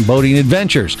diving and boating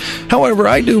adventures. However,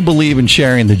 I do believe in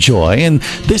sharing the joy, and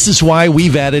this is why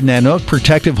we've added Nanook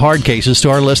protective hard cases to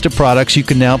our list of products you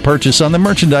can now purchase on the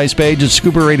merchandise page at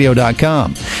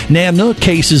scubaradio.com. Nanook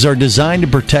cases are designed to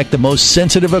protect the most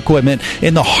sensitive equipment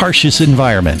in the harshest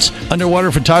environments.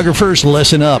 Underwater photographers,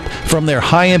 listen up. From their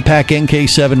high-impact NK7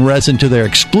 resin to their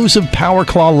exclusive Power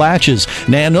Claw latches,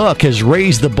 Nanook has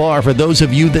raised the bar for those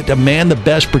of you that demand the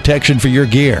best protection for your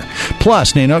gear.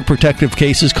 Plus, Nanook protective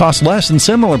cases cost less than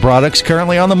similar products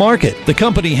currently on the market. The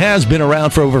company has been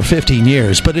around for over 15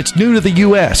 years, but it's new to the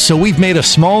U.S., so we've made a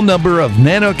small number of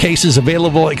Nanook cases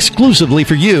available exclusively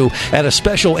for you at a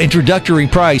special introductory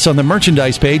price on the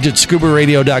merchandise page at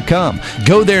scubaradio.com.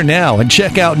 Go there now and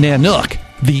check out Nanook,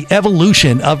 the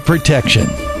evolution of protection.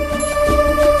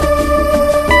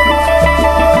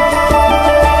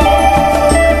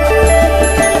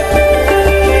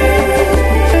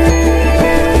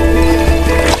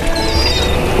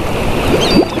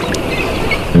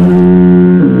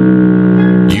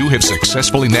 You have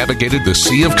successfully navigated the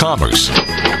Sea of Commerce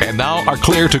and now are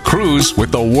clear to cruise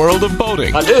with the World of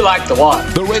Boating. I do like the water.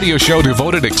 The radio show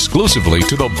devoted exclusively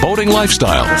to the boating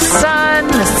lifestyle. The sun,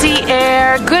 the sea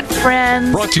air, good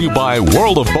friends. Brought to you by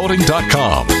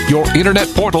worldofboating.com, your internet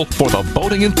portal for the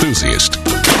boating enthusiast.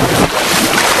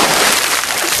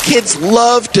 Kids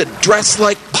love to dress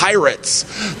like pirates,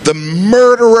 the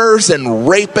murderers and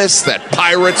rapists that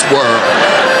pirates were.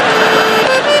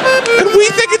 And we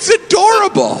think it's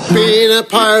adorable. Being a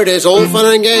pirate is all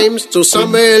fun and games till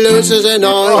somebody loses an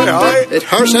eye. It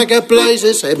hurts like it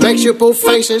blazes, it makes you pull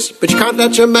faces, but you can't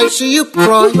let your mates see you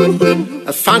cry.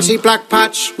 A fancy black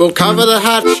patch will cover the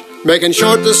hatch, making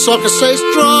sure the soccer stays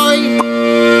dry.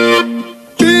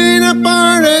 Being a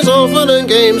pirate is all fun and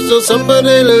games till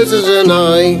somebody loses an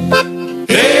eye.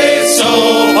 It's so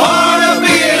hard to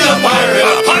being a pirate,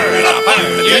 a pirate, a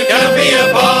pirate. You can't be a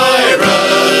pirate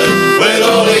with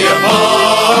all of your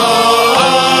parts.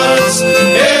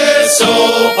 It's so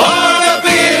hard to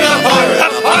being a pirate, a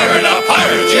pirate, a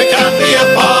pirate. You can't be a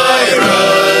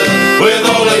pirate with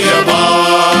all of your parts.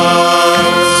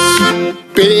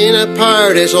 Being a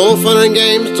pirate is all fun and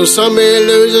games till somebody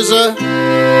loses a...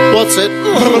 What's it?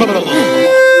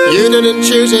 You didn't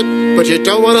choose it, but you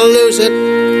don't want to lose it.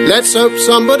 Let's hope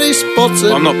somebody spots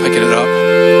it. I'm not picking it up.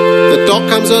 The doc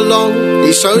comes along,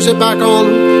 he sews it back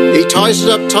on, he ties it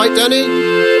up tight, then he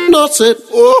knots it.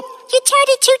 Oh. You tied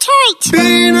it too tight.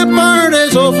 Being a pirate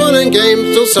is all fun and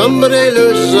games till somebody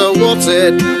loses a what's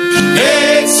it?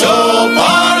 It's so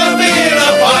hard to being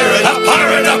a pirate, a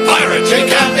pirate, a pirate. You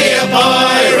can't be a pirate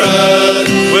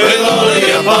pirate with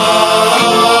only a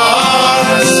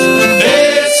parts.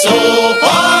 It's all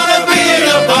part of being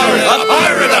a pirate. A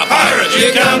pirate, a pirate.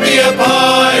 You can be a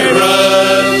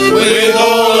pirate with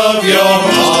all of your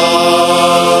heart.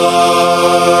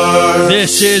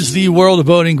 This is the World of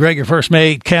Boating. Greg, your first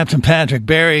mate, Captain Patrick,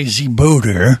 Barry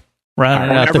Zeboder,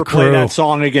 rounding out the crew. Play that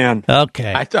song again.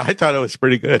 Okay. I thought it was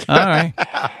pretty good. All right.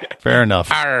 Fair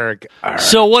enough. Arg, arg.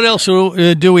 So what else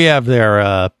do we have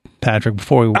there, Patrick,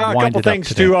 before we wind it up? A couple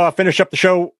things to finish up the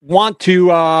show. Want to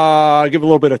give a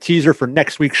little bit of teaser for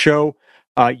next week's show.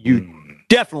 You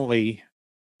definitely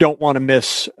don't want to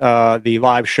miss the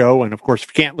live show. And, of course, if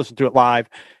you can't listen to it live,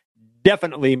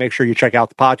 definitely make sure you check out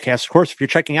the podcast. Of course, if you're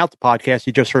checking out the podcast,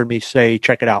 you just heard me say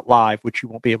check it out live, which you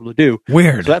won't be able to do.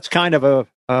 Weird. So that's kind of a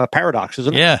paradox,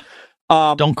 isn't it? Yeah.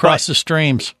 Don't cross the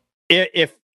streams.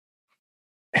 If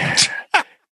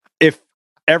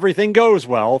everything goes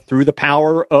well through the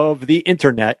power of the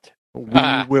internet, we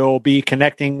will be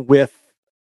connecting with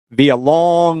via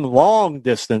long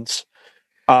distance.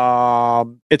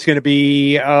 It's going to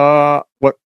be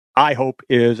what I hope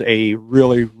is a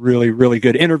really, really, really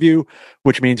good interview,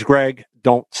 which means, Greg,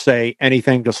 don't say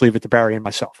anything. Just leave it to Barry and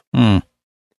myself.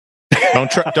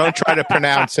 Don't try to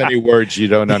pronounce any words you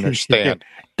don't understand.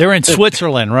 They're in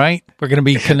Switzerland, right? We're going to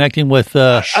be connecting with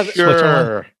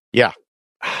Switzerland. Yeah.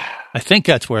 I think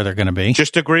that's where they're going to be.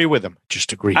 Just agree with them.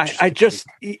 Just agree.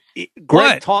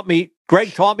 Greg taught me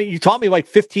like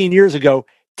 15 years ago,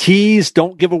 tease,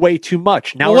 don't give away too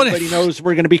much. Now everybody knows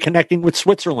we're going to be connecting with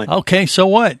Switzerland. Okay, so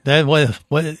what?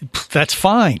 That's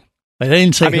fine. I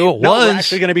didn't say who it was. We're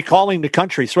actually going to be calling the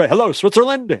country. Hello,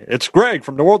 Switzerland. It's Greg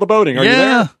from the World of Boating. Are you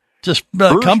there? Just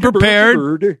come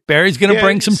prepared. Barry's going to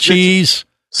bring some cheese.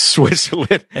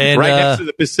 Switzerland, and, right next to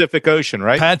the Pacific Ocean,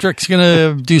 right? Patrick's going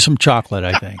to do some chocolate,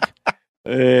 I think.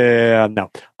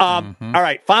 No. All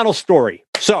right, final story.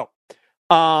 So,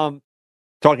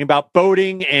 talking about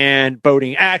boating and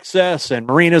boating access and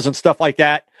marinas and stuff like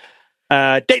that.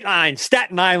 Dateline,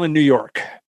 Staten Island, New York.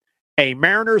 A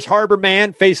Mariners Harbor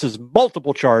man faces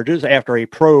multiple charges after a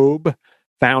probe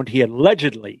found he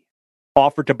allegedly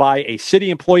offered to buy a city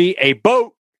employee a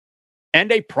boat and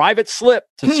a private slip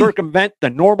to circumvent the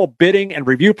normal bidding and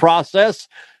review process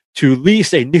to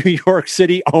lease a New York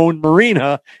City-owned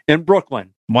marina in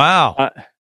Brooklyn. Wow.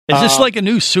 Is this like a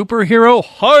new superhero?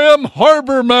 I am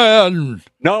Harbor Man.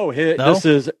 No, this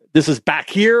is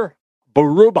Bakir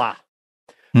Baruba.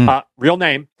 Real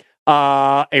name.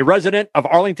 A resident of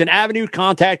Arlington Avenue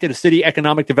contacted a City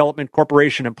Economic Development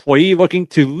Corporation employee looking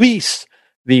to lease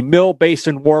the Mill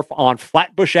Basin Wharf on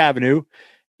Flatbush Avenue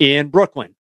in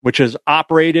Brooklyn, which is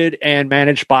operated and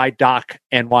managed by Dock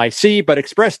NYC, but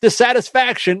expressed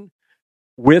dissatisfaction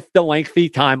with the lengthy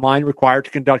timeline required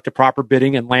to conduct a proper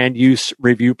bidding and land use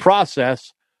review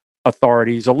process,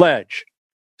 authorities allege.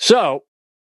 So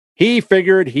he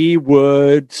figured he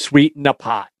would sweeten the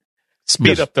pot.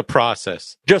 Speed up the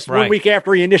process. Just 1 week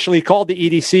after he initially called the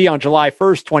EDC on July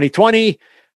 1st, 2020,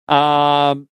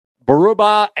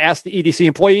 Baruba asked the EDC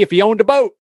employee if he owned a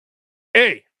boat.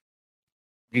 Hey,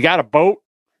 you got a boat?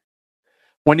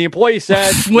 When the employee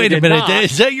said, wait a minute,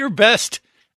 is that your best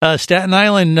Staten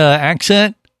Island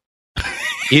accent?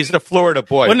 He's a Florida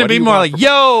boy. Wouldn't it be more like,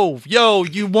 yo,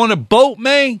 you want a boat,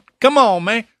 man? Come on,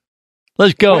 man.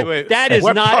 Let's go. Wait. That is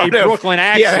not a Brooklyn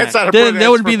accent. Yeah, that's not a Brooklyn.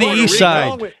 That would be the east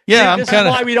side. Yeah, this is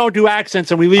why we don't do accents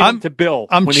and we leave them to Bill.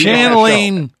 I'm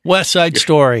channeling West Side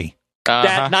Story.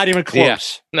 That's not even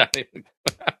close. Yeah, not even.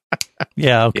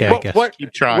 Yeah, okay, I guess.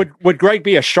 Keep trying. Would Greg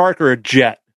be a shark or a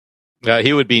jet?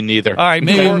 He would be neither. All right,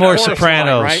 maybe more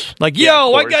Sopranos. Line, right? Like,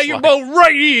 yo, I got your boat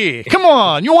right here. Come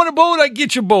on. You want a boat? I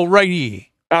get your boat right here.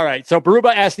 All right. So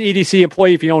Baruba asked the EDC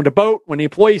employee if he owned a boat. When the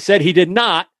employee said he did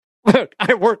not, look,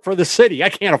 I work for the city. I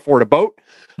can't afford a boat.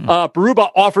 Baruba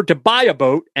offered to buy a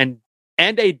boat and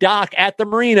a dock at the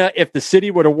marina if the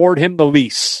city would award him the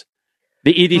lease.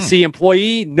 The EDC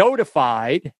employee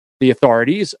notified the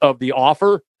authorities of the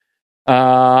offer,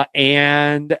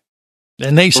 and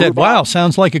they said, wow,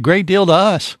 sounds like a great deal to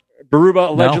us. Baruba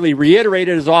allegedly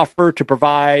reiterated his offer to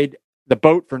provide the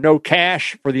boat for no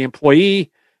cash for the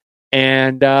employee,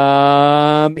 and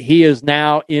he is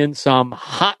now in some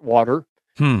hot water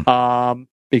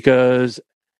because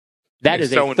that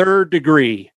is a third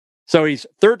degree. So he's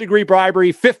third degree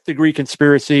bribery, fifth degree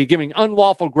conspiracy, giving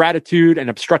unlawful gratitude and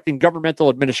obstructing governmental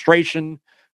administration,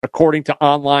 according to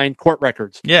online court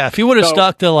records. Yeah, if he would have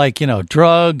stuck to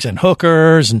drugs and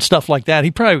hookers and stuff like that,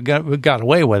 he probably got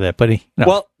away with it. But he,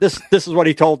 well, this is what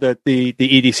he told the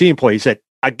EDC employee. He said,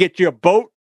 "I'll get you a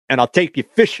boat and I'll take you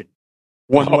fishing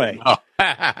one way.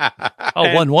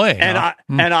 One way,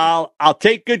 and I'll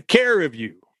take good care of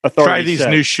you. authorities Try these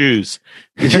said. new shoes.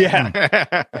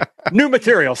 Yeah. New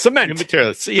material, cement. New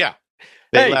materials. Yeah.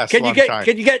 They Hey, last can a you long time.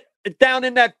 get down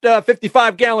in that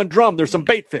 55-gallon drum? There's some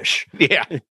bait fish. Yeah.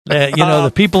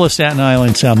 The people of Staten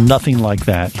Island sound nothing like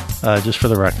that, just for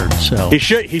the record. So He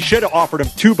should have offered him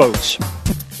 2 boats.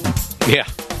 Yeah.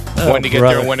 When to get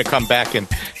there and when to come back. And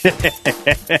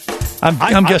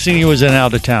I'm guessing he was an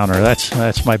out-of-towner.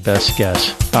 That's my best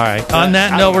guess. All right. On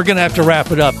that note, we're going to have to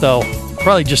wrap it up, though.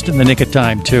 Probably just in the nick of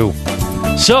time, too.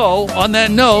 So, on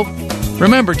that note,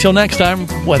 remember, till next time,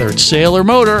 whether it's sail or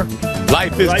motor,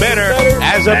 life is better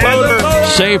as a boater.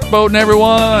 Safe boating,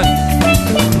 everyone.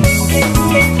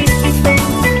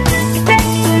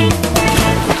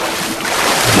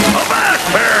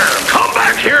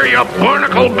 Here, you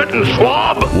barnacle-bitten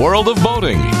swab! World of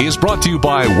Boating is brought to you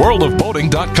by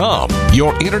worldofboating.com,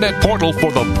 your internet portal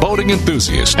for the boating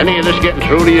enthusiast. Any of this getting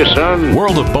through to you, son?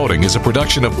 World of Boating is a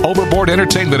production of Overboard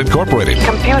Entertainment Incorporated.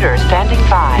 Computer standing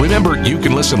by. Remember, you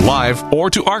can listen live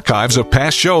or to archives of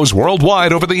past shows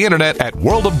worldwide over the internet at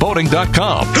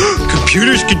worldofboating.com.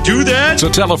 Computers can do that? So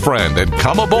tell a friend and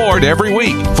come aboard every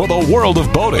week for the World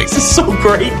of Boating. This is so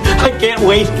great. I can't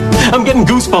wait. I'm getting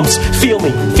goosebumps. Feel me.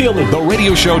 The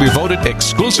radio show devoted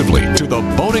exclusively to the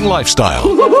boating lifestyle.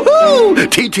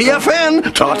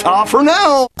 TTFN, ta-ta for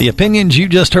now. The opinions you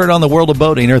just heard on the World of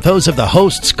Boating are those of the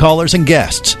hosts, callers, and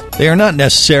guests. They are not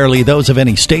necessarily those of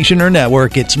any station or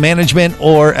network, its management,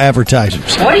 or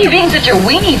advertisers. What are you being such a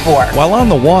weenie for? While on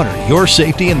the water, your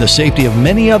safety and the safety of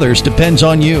many others depends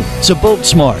on you. So boat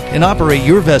smart and operate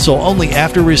your vessel only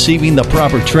after receiving the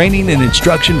proper training and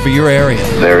instruction for your area.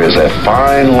 There is a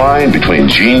fine line between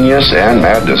genius and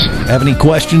madness. Have any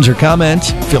questions or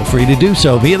comments? Feel free to do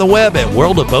so via the web at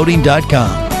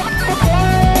worldofboating.com.